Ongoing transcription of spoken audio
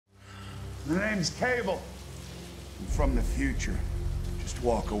The name's Cable. I'm from the future. Just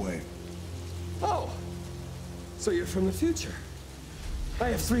walk away. Oh, so you're from the future. I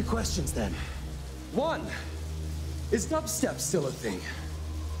have 3 questions then. 1, is dubstep still a thing?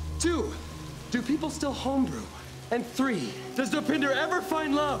 2, do people still homebrew? And 3, does Dopinder ever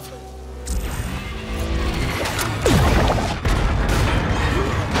find love?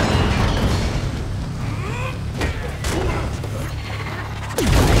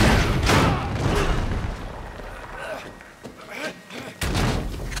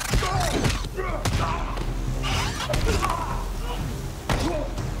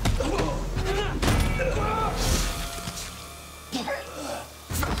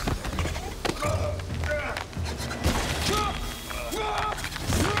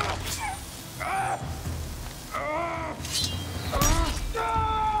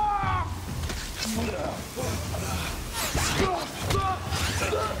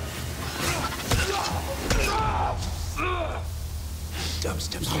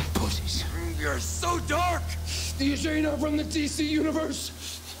 Dubstep's all pussies. You're so dark! You sure you're not from the DC universe?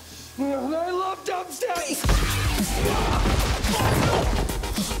 I love dubstep!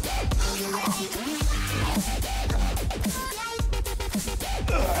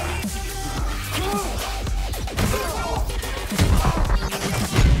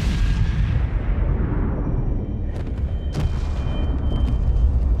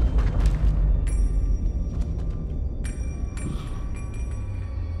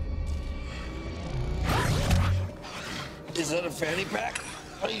 Is that a fanny pack?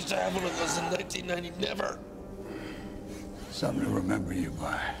 I used to have one of those in 1990. Never. Something to remember you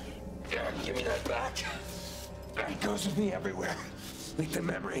by. Yeah, give me that back. It goes with me everywhere. Like the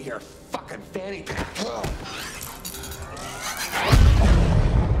memory of your fucking fanny pack.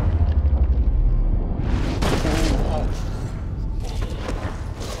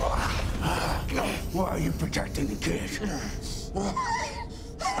 Why are you protecting the kid?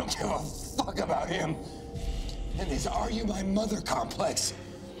 I don't give a fuck about him. And his "Are You My Mother" complex.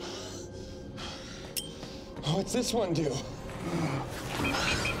 What's this one do?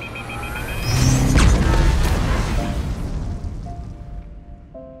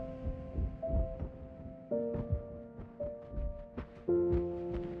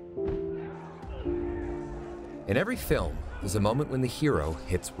 In every film, there's a moment when the hero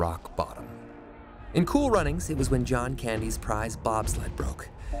hits rock bottom. In Cool Runnings, it was when John Candy's prize bobsled broke.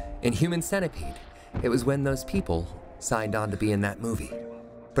 In Human Centipede, it was when those people signed on to be in that movie.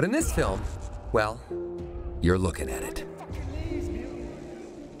 But in this film, well, you're looking at it.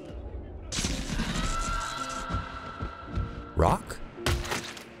 Rock?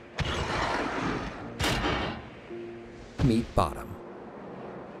 Meet bottom.